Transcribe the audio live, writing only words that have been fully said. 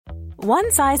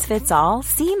One size fits all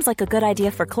seems like a good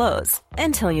idea for clothes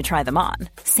until you try them on.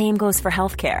 Same goes for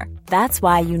healthcare. That's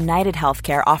why United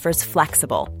Healthcare offers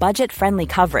flexible, budget-friendly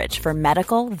coverage for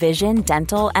medical, vision,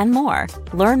 dental, and more.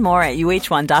 Learn more at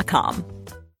uh1.com.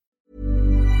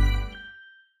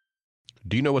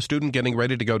 Do you know a student getting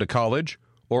ready to go to college?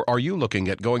 Or are you looking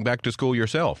at going back to school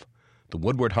yourself? The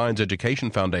Woodward Hines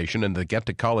Education Foundation and the Get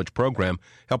to College program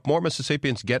help more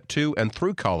Mississippians get to and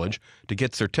through college to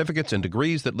get certificates and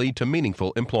degrees that lead to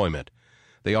meaningful employment.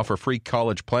 They offer free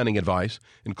college planning advice,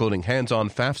 including hands-on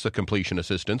FAFSA completion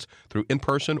assistance through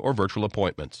in-person or virtual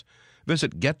appointments.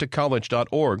 Visit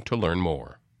gettocollege.org to learn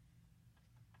more.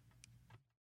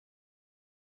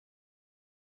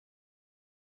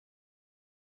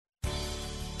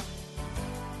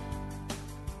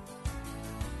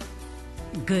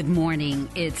 Good morning.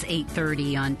 It's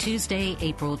 8:30 on Tuesday,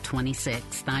 April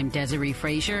 26th. I'm Desiree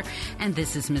Frazier, and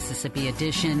this is Mississippi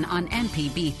Edition on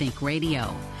MPB Think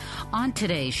Radio. On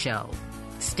today's show,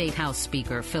 State House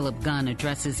Speaker Philip Gunn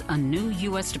addresses a new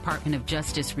U.S. Department of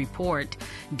Justice report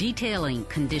detailing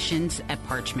conditions at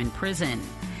Parchman Prison,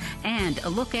 and a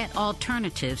look at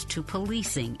alternatives to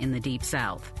policing in the Deep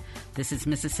South. This is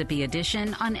Mississippi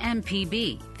Edition on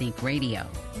MPB Think Radio.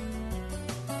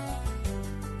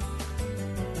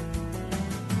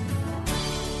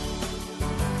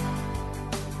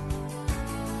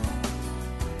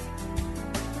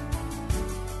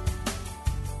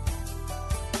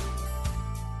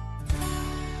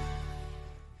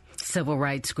 Civil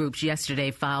rights groups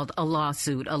yesterday filed a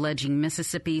lawsuit alleging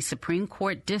Mississippi Supreme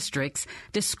Court districts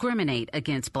discriminate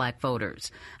against black voters.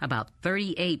 About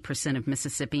 38% of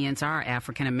Mississippians are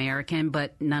African American,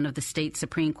 but none of the state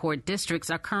Supreme Court districts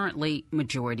are currently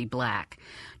majority black.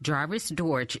 Jarvis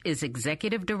Dortch is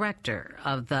executive director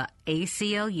of the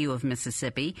ACLU of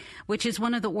Mississippi, which is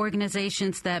one of the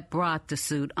organizations that brought the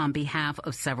suit on behalf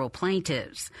of several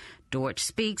plaintiffs. Dortch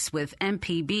speaks with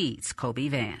MPB's Kobe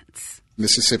Vance.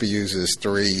 Mississippi uses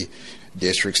 3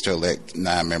 districts to elect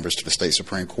 9 members to the state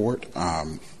Supreme Court.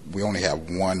 We only have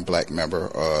 1 black member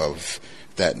of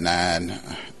that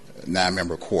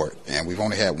 9-member court, and we've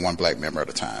only had 1 black member at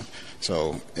a time.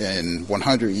 So in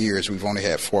 100 years, we've only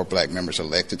had 4 black members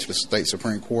elected to the state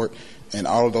Supreme Court, and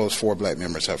all of those 4 black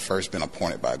members have first been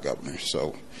appointed by a governor.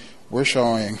 So we're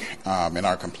showing in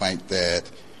our complaint that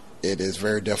it is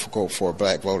very difficult for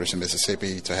black voters in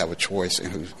Mississippi to have a choice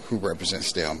in who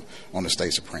represents them on the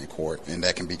state Supreme Court, and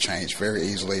that can be changed very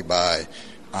easily by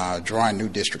drawing new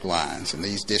district lines, and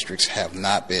these districts have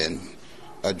not been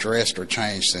addressed or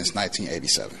changed since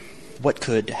 1987. What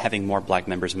could having more black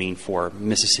members mean for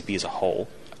Mississippi as a whole,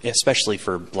 especially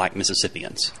for black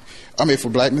Mississippians? For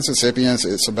black Mississippians,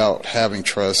 it's about having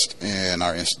trust in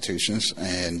our institutions,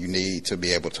 and you need to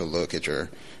be able to look at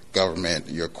your government,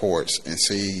 your courts, and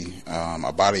see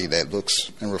a body that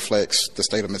looks and reflects the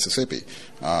state of Mississippi.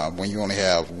 When you only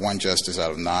have 1 justice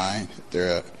out of 9,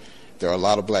 there are a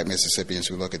lot of black Mississippians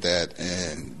who look at that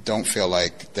and don't feel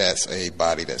like that's a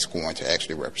body that's going to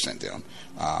actually represent them.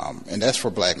 And that's for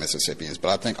black Mississippians, but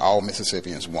I think all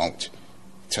Mississippians want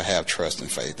to have trust and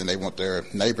faith, and they want their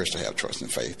neighbors to have trust and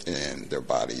faith in their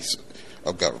bodies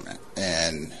of government.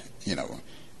 And,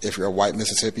 if you're a white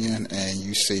Mississippian and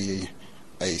you see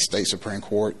a state Supreme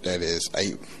Court that is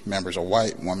 8 members are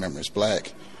white, 1 member is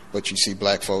black, but you see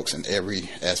black folks in every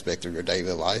aspect of your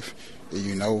daily life,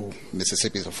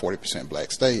 Mississippi is a 40%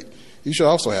 black state, you should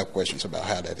also have questions about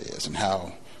how that is and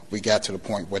how we got to the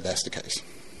point where that's the case.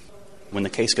 When the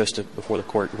case goes before the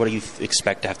court, what do you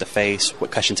expect to have to face? What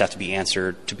questions have to be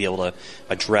answered to be able to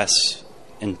address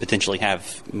and potentially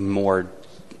have more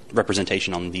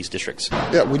representation on these districts?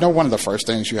 Yeah, we know one of the first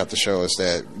things you have to show is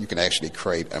that you can actually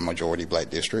create a majority black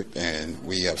district, and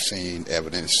we have seen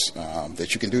evidence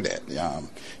that you can do that.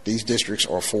 These districts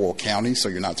are full counties, so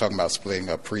you're not talking about splitting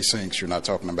up precincts, you're not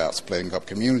talking about splitting up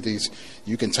communities.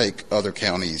 You can take other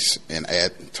counties and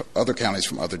add other counties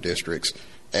from other districts,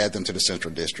 add them to the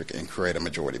central district, and create a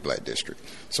majority black district.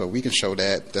 So we can show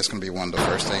that. That's going to be one of the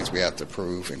first things we have to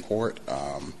prove in court.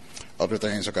 Other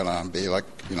things are going to be like,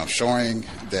 showing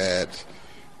that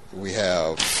we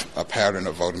have a pattern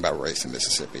of voting by race in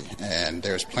Mississippi, and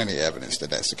there's plenty of evidence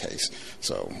that that's the case.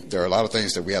 So there are a lot of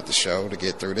things that we have to show to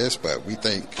get through this, but we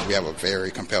think we have a very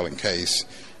compelling case,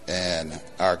 and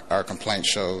our complaint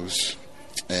shows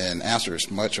and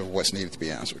answers much of what's needed to be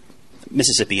answered.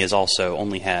 Mississippi has also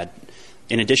only had,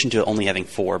 in addition to only having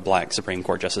 4 black Supreme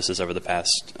Court justices over the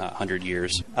past 100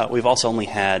 years, we've also only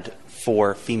had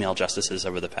 4 female justices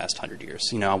over the past 100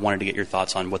 years. I wanted to get your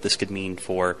thoughts on what this could mean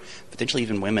for potentially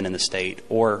even women in the state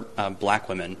or black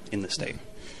women in the state.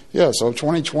 Yeah, so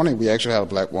 2020, we actually had a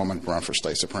black woman run for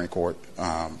state Supreme Court.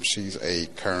 She's a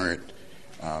current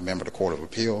member of the Court of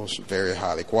Appeals, very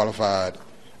highly qualified,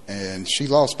 and she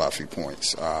lost by a few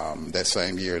points. That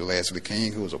same year, Leslie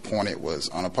King, who was appointed, was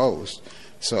unopposed.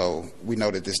 So we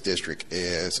know that this district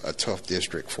is a tough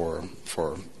district for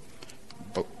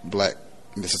black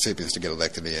Mississippians to get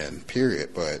elected in,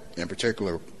 period, but in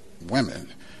particular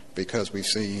women, because we've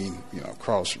seen,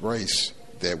 across race,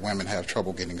 that women have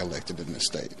trouble getting elected in this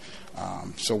state.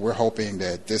 So we're hoping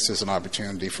that this is an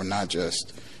opportunity for not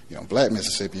just black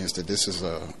Mississippians, that this is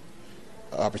an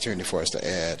opportunity for us to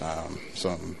add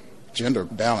some gender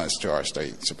balance to our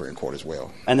state Supreme Court as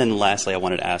well. And then lastly, I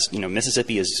wanted to ask,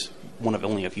 Mississippi is one of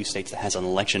only a few states that has an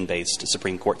election-based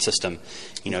Supreme Court system.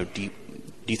 Do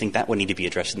you think that would need to be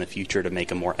addressed in the future to make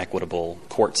a more equitable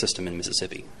court system in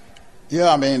Mississippi?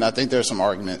 Yeah, I think there's some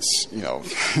arguments,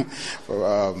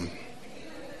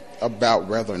 about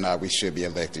whether or not we should be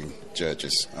electing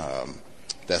judges.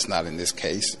 That's not in this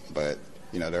case, but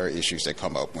there are issues that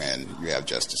come up when you have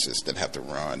justices that have to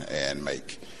run and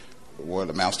make what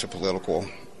amounts to political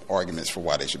arguments for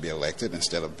why they should be elected,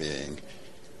 instead of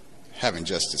having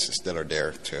justices that are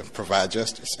there to provide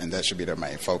justice, and that should be their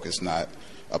main focus, not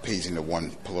appeasing the one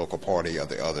political party or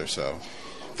the other. So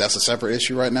that's a separate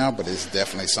issue right now, but it's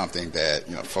definitely something that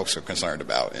folks are concerned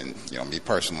about, and me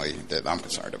personally, that I'm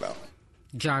concerned about.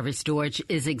 Jarvis George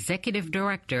is Executive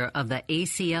Director of the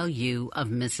ACLU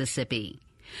of Mississippi.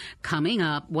 Coming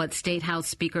up, what State House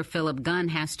Speaker Philip Gunn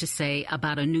has to say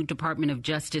about a new Department of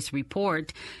Justice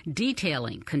report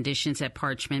detailing conditions at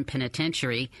Parchman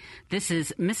Penitentiary. This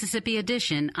is Mississippi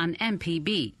Edition on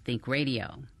MPB Think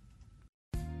Radio.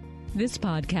 This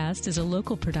podcast is a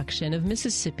local production of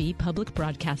Mississippi Public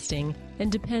Broadcasting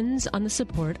and depends on the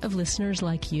support of listeners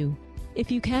like you. If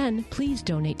you can, please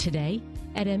donate today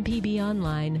at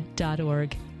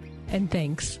mpbonline.org. And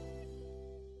thanks.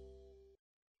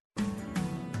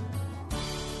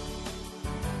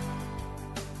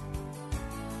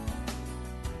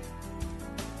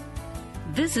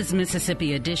 This is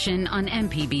Mississippi Edition on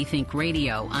MPB Think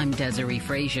Radio. I'm Desiree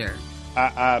Frazier.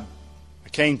 I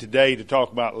came today to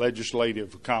talk about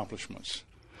legislative accomplishments.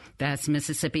 That's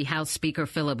Mississippi House Speaker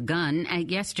Philip Gunn at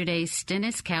yesterday's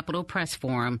Stennis Capitol Press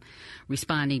Forum,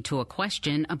 responding to a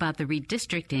question about the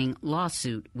redistricting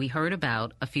lawsuit we heard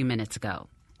about a few minutes ago.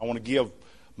 I want to give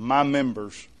my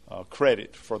members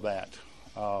credit for that.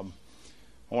 I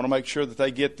want to make sure that they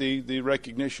get the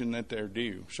recognition that they're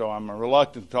due. So I'm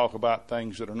reluctant to talk about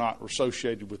things that are not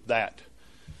associated with that.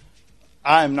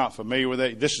 I am not familiar with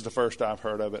it. This is the first I've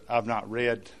heard of it. I've not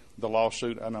read the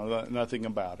lawsuit. I know nothing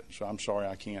about it, so I'm sorry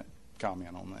I can't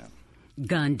comment on that.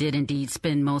 Gunn did indeed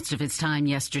spend most of his time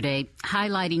yesterday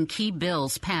highlighting key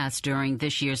bills passed during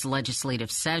this year's legislative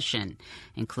session,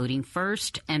 including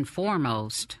first and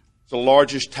foremost, the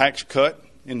largest tax cut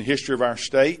in the history of our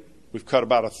state. We've cut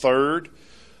about a third.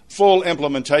 Full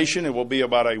implementation, it will be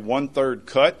about a one-third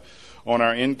cut on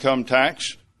our income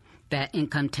tax. That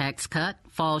income tax cut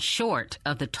falls short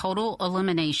of the total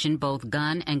elimination both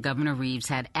Gunn and Governor Reeves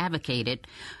had advocated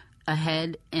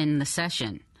ahead in the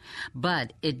session.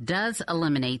 But it does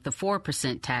eliminate the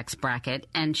 4% tax bracket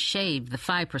and shave the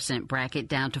 5% bracket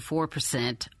down to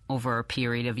 4% over a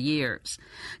period of years.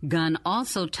 Gunn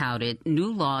also touted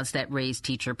new laws that raise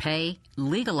teacher pay,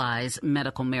 legalize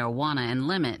medical marijuana, and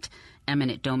limit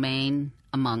eminent domain,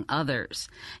 among others.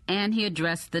 And he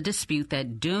addressed the dispute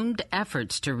that doomed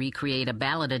efforts to recreate a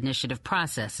ballot initiative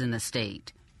process in the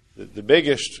state. The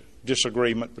biggest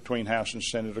disagreement between House and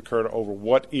Senate occurred over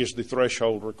what is the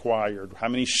threshold required, how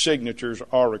many signatures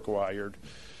are required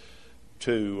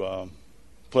to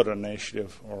put an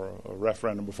initiative or a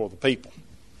referendum before the people.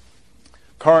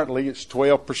 Currently, it's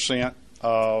 12%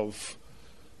 of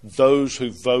those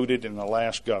who voted in the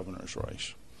last governor's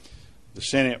race. The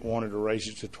Senate wanted to raise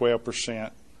it to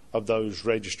 12% of those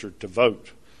registered to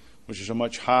vote, which is a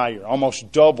much higher,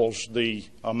 almost doubles the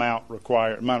amount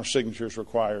of signatures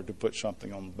required to put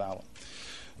something on the ballot.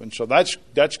 And so that's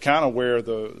kind of where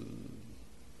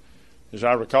as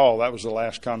I recall, that was the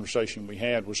last conversation we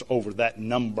had, was over that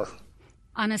number.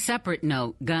 On a separate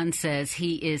note, Gunn says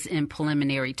he is in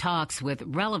preliminary talks with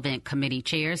relevant committee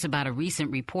chairs about a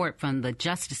recent report from the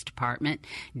Justice Department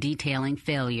detailing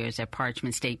failures at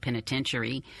Parchman State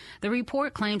Penitentiary. The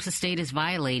report claims the state is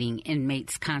violating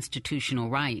inmates' constitutional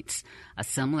rights. A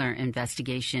similar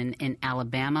investigation in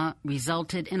Alabama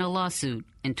resulted in a lawsuit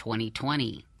in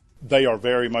 2020. They are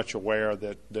very much aware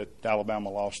that Alabama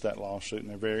lost that lawsuit,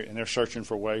 and they're searching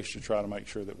for ways to try to make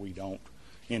sure that we don't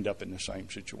end up in the same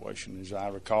situation. As I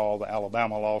recall, the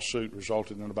Alabama lawsuit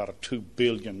resulted in about a $2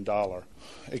 billion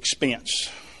expense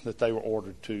that they were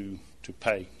ordered to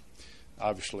pay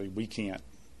Obviously, we can't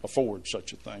afford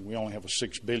such a thing. We only have a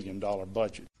 $6 billion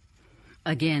budget.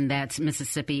 Again, that's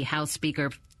Mississippi House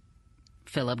Speaker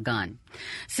Philip Gunn.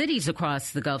 Cities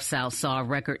across the Gulf South saw a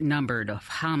record number of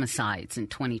homicides in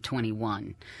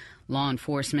 2021. Law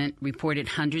enforcement reported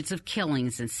hundreds of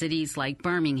killings in cities like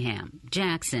Birmingham,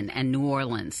 Jackson, and New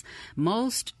Orleans,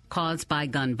 most caused by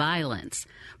gun violence.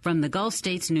 From the Gulf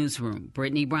States newsroom,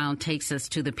 Brittany Brown takes us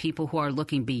to the people who are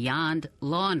looking beyond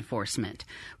law enforcement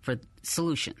for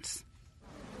solutions.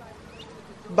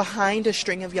 Behind a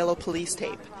string of yellow police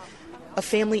tape, a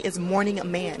family is mourning a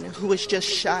man who was just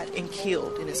shot and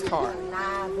killed in his car.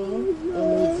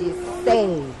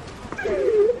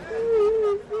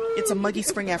 It's a muggy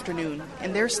spring afternoon,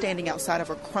 and they're standing outside of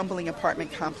a crumbling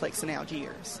apartment complex in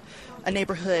Algiers, a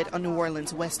neighborhood on New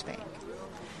Orleans' West Bank.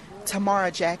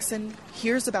 Tamara Jackson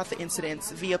hears about the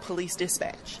incidents via police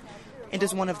dispatch and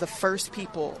is one of the first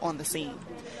people on the scene.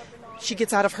 She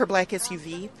gets out of her black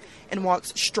SUV and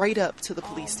walks straight up to the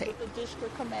police tape.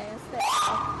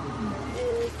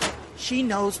 She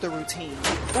knows the routine.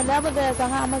 Whenever there's a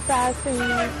homicide scene,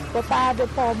 the fire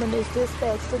department is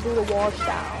dispatched to do the wash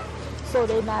down, so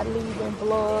they're not leaving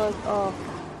blood.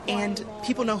 And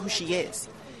people know who she is.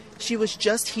 She was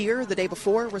just here the day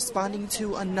before responding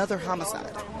to another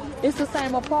homicide. It's the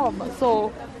same apartment,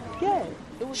 so yeah.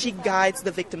 She guides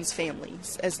the victims'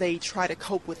 families as they try to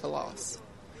cope with the loss.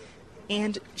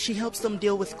 And she helps them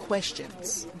deal with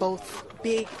questions, both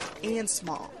big and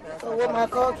small. So what my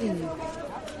car keys?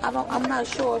 I'm not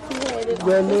sure if he had it.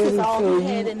 This is all he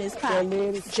had in his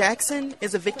pocket. Jackson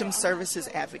is a victim services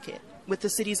advocate with the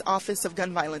city's Office of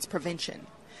Gun Violence Prevention.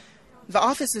 The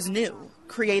office is new,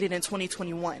 created in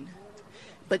 2021.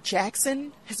 But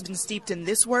Jackson has been steeped in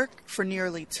this work for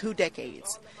nearly 2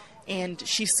 decades, and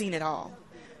she's seen it all.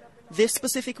 This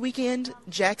specific weekend,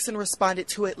 Jackson responded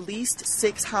to at least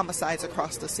 6 homicides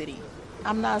across the city.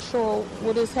 I'm not sure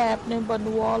what is happening, but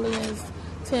New Orleans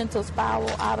tend to spiral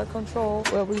out of control,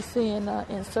 where we're seeing an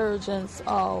insurgence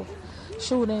of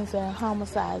shootings and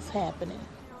homicides happening.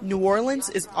 New Orleans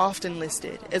is often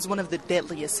listed as one of the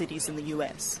deadliest cities in the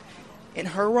U.S. In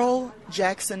her role,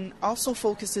 Jackson also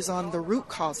focuses on the root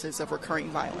causes of recurring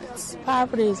violence.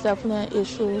 Poverty is definitely an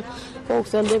issue.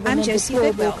 Folks are living in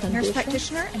deplorable conditions. Nurse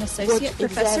practitioner and associate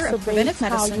professor of preventive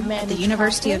medicine at the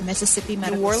University of Mississippi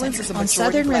Medical New Orleans Center is a on majority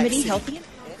Southern black Remedy city, Healthy,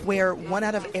 where 1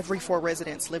 out of every 4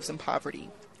 residents lives in poverty.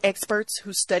 Experts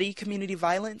who study community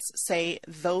violence say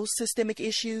those systemic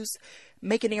issues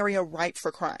make an area ripe for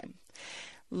crime.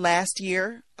 Last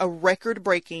year, a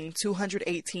record-breaking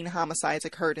 218 homicides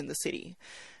occurred in the city,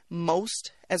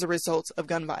 most as a result of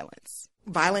gun violence.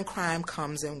 Violent crime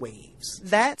comes in waves.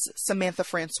 That's Samantha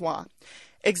Francois,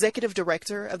 executive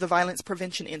director of the Violence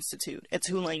Prevention Institute at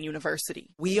Tulane University.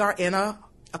 We are in a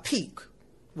peak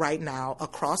right now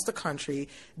across the country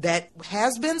that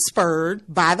has been spurred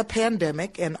by the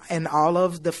pandemic and all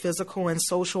of the physical and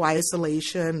social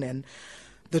isolation and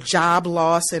the job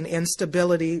loss and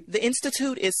instability. The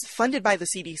Institute is funded by the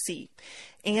CDC,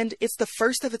 and it's the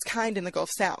first of its kind in the Gulf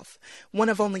South, one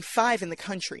of only 5 in the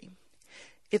country.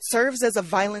 It serves as a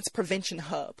violence prevention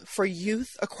hub for youth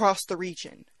across the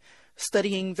region,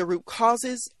 studying the root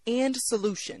causes and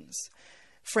solutions.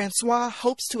 Francois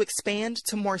hopes to expand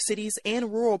to more cities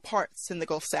and rural parts in the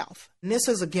Gulf South. And this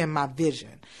is, again, my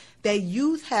vision, that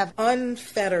youth have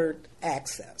unfettered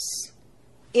access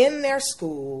in their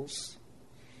schools,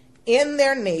 in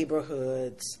their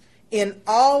neighborhoods, in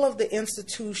all of the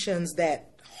institutions that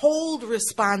hold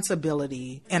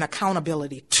responsibility and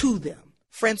accountability to them.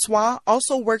 Francois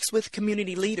also works with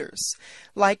community leaders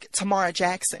like Tamara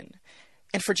Jackson.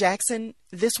 And for Jackson,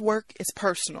 this work is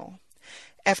personal.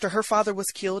 After her father was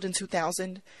killed in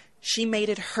 2000, she made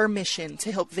it her mission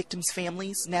to help victims'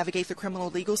 families navigate the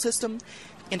criminal legal system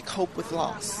and cope with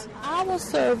loss. Our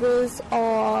service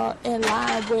are in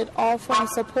line with offering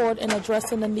support and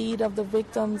addressing the need of the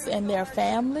victims and their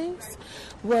families,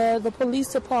 where the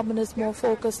police department is more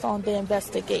focused on the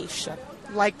investigation.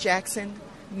 Like Jackson,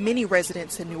 many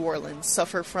residents in New Orleans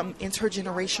suffer from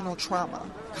intergenerational trauma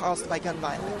caused by gun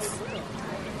violence.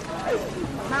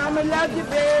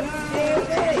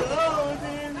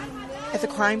 At the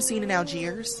crime scene in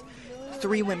Algiers,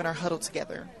 3 women are huddled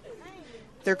together.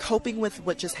 They're coping with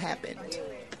what just happened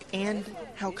and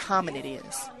how common it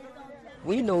is.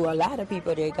 We know a lot of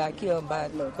people that got killed by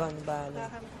gun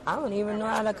violence. I don't even know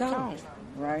how to count.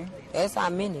 Right. That's how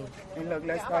many. And look,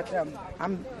 let's start them.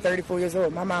 I'm 34 years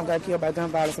old. My mom got killed by gun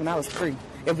violence when I was 3.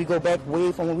 If we go back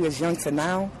way from when we was young to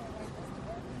now,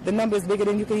 the number is bigger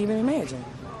than you can even imagine.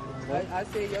 I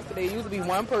said yesterday, it used to be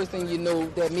one person you know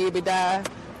that maybe died.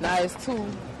 Now it's 2,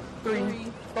 3,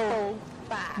 4.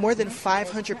 More than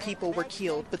 500 people were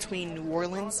killed between New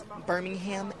Orleans,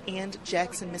 Birmingham, and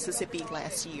Jackson, Mississippi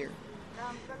last year.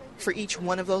 For each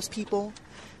one of those people,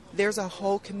 there's a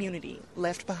whole community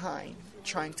left behind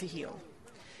trying to heal.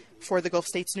 For the Gulf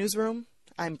States Newsroom,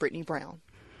 I'm Brittany Brown.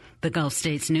 The Gulf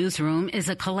States Newsroom is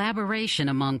a collaboration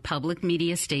among public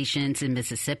media stations in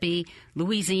Mississippi,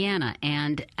 Louisiana,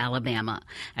 and Alabama.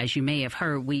 As you may have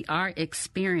heard, we are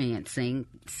experiencing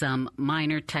some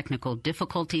minor technical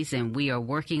difficulties, and we are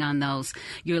working on those.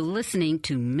 You're listening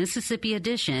to Mississippi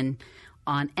Edition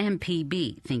on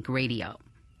MPB Think Radio.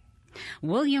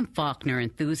 William Faulkner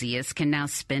enthusiasts can now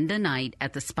spend a night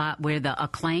at the spot where the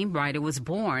acclaimed writer was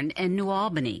born in New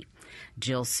Albany.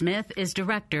 Jill Smith is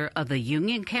director of the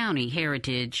Union County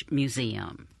Heritage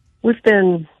Museum. We've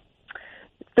been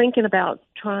thinking about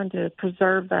trying to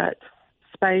preserve that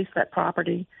space, that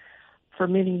property, for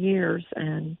many years,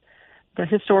 and the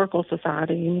Historical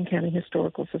Society, Union County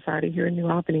Historical Society here in New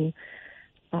Albany,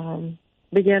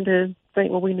 began to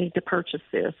think, well, we need to purchase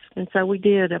this. And so we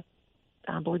did.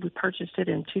 I believe we purchased it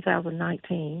in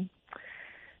 2019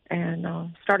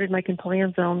 and started making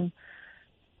plans on,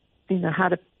 how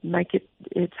to make it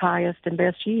its highest and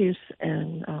best use.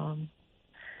 And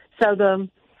so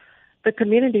the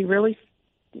community really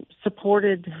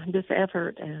supported this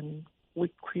effort, and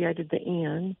we created the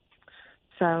inn.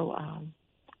 So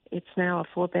it's now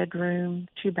a 4-bedroom,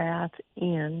 2-bath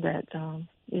inn that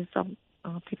is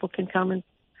people can come and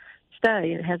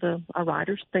stay. It has a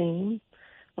writer's theme,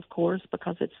 of course,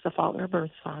 because it's the Faulkner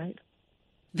birth site.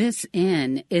 This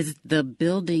inn is the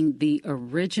building, the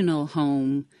original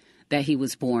home that he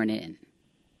was born in.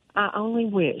 I only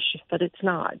wish, but it's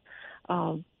not.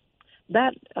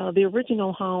 The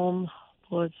original home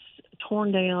was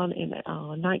torn down in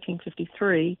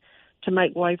 1953 to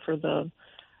make way for the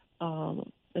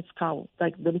it's called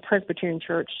like the Presbyterian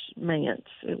Church Manse.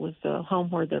 It was the home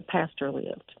where the pastor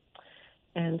lived,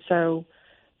 and so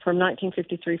from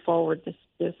 1953 forward,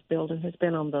 this building has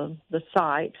been on the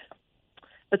site.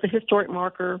 But the historic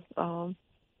marker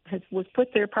was put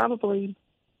there probably,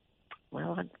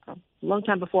 a long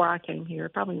time before I came here,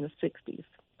 probably in the 60s,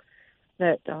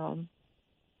 that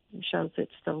shows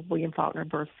it's the William Faulkner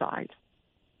birth site.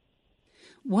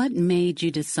 What made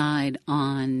you decide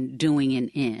on doing an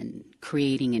inn,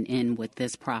 creating an inn with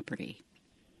this property?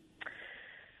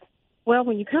 Well,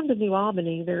 when you come to New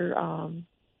Albany, there,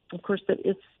 of course,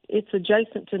 it's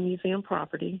adjacent to museum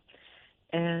property,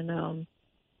 and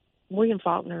William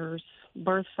Faulkner's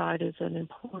birth site is an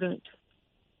important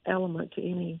element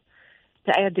to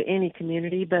add to any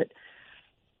community. But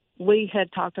we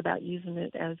had talked about using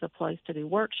it as a place to do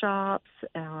workshops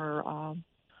or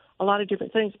a lot of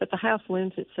different things. But the house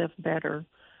lends itself better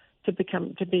to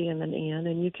be in an inn,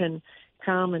 and you can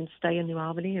come and stay in New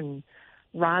Albany and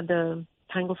ride the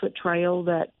Tanglefoot Trail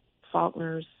that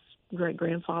Faulkner's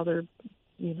great-grandfather,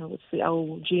 it's the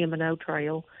old GM&O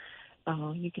trail.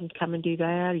 You can come and do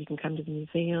that. You can come to the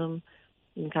museum.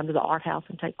 You can come to the art house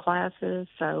and take classes.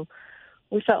 So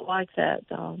we felt like that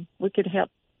we could help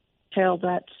tell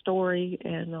that story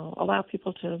and allow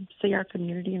people to see our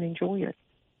community and enjoy it.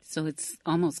 So it's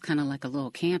almost kind of like a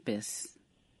little campus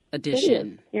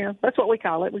edition. Yeah, that's what we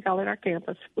call it. We call it our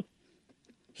campus.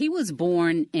 He was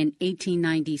born in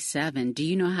 1897. Do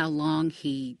you know how long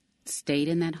he stayed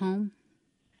in that home?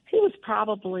 He was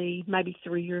probably maybe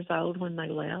 3 years old when they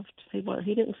left. He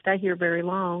didn't stay here very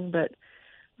long, but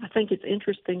I think it's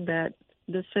interesting that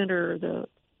the center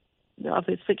of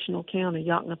his fictional county,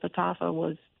 Yoknapatawpha,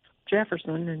 was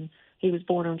Jefferson, and he was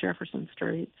born on Jefferson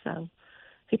Street. So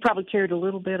he probably carried a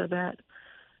little bit of that,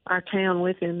 our town,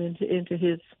 with him into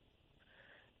his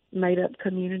made-up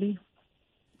community.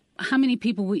 How many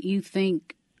people would you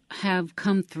think have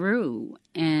come through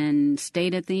and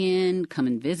stayed at the inn, come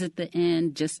and visit the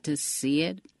inn just to see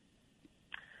it?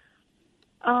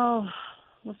 Oh,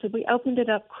 let's see. We opened it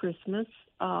up Christmas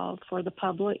for the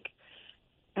public,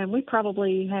 and we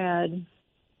probably had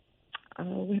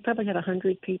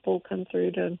 100 people come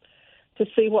through to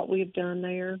see what we've done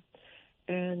there,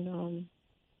 and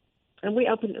we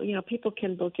opened. People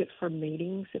can book it for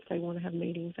meetings if they want to have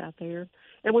meetings out there,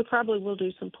 and we probably will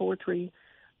do some poetry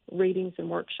readings and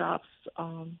workshops.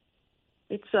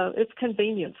 It's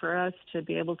convenient for us to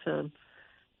be able to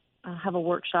have a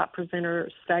workshop presenter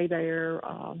stay there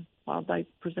while they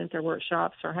present their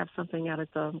workshops, or have something out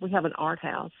at we have an art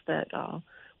house that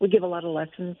we give a lot of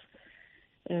lessons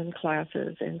and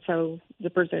classes, and so the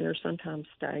presenters sometimes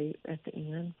stay at the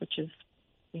inn, which is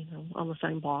on the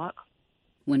same block.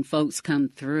 When folks come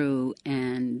through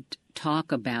and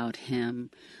talk about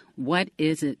him, what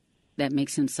is it that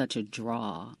makes him such a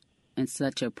draw and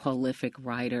such a prolific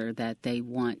writer that they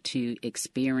want to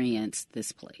experience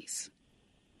this place?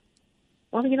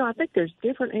 Well, I think there's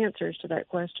different answers to that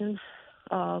question.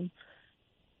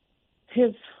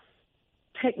 His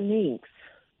techniques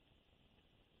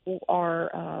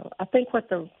are, I think, what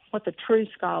the true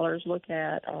scholars look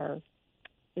at are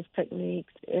his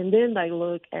techniques, and then they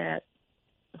look at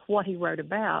what he wrote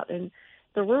about. And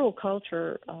the rural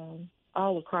culture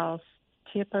all across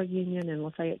Tippah, Union, and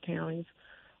Lafayette counties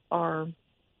are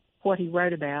what he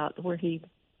wrote about, where he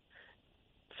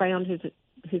found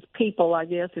his people, I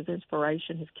guess, his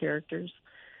inspiration, his characters.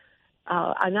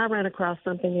 And I ran across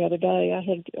something the other day. I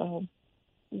had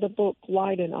the book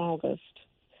Light in August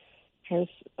has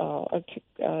a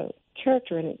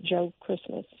character in it, Joe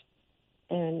Christmas.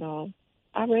 And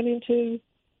I ran into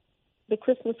the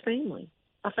Christmas family.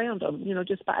 I found them,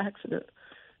 just by accident.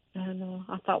 And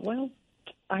I thought, well,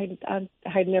 I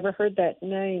had never heard that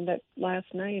name, that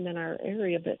last name in our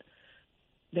area, but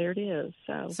there it is.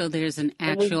 So there's an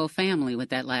actual family with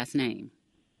that last name?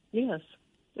 Yes,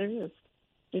 there is,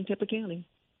 in Tippah County.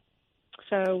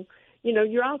 So,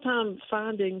 you're all the time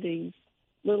finding these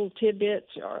little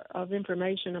tidbits of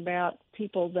information about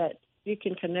people that you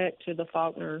can connect to the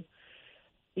Faulkner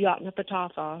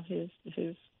Yatnapatafa,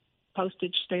 his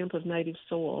postage stamp of native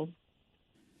soil.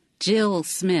 Jill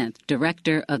Smith,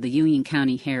 Director of the Union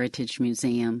County Heritage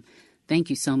Museum, thank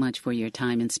you so much for your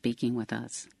time and speaking with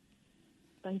us.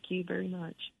 Thank you very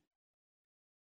much.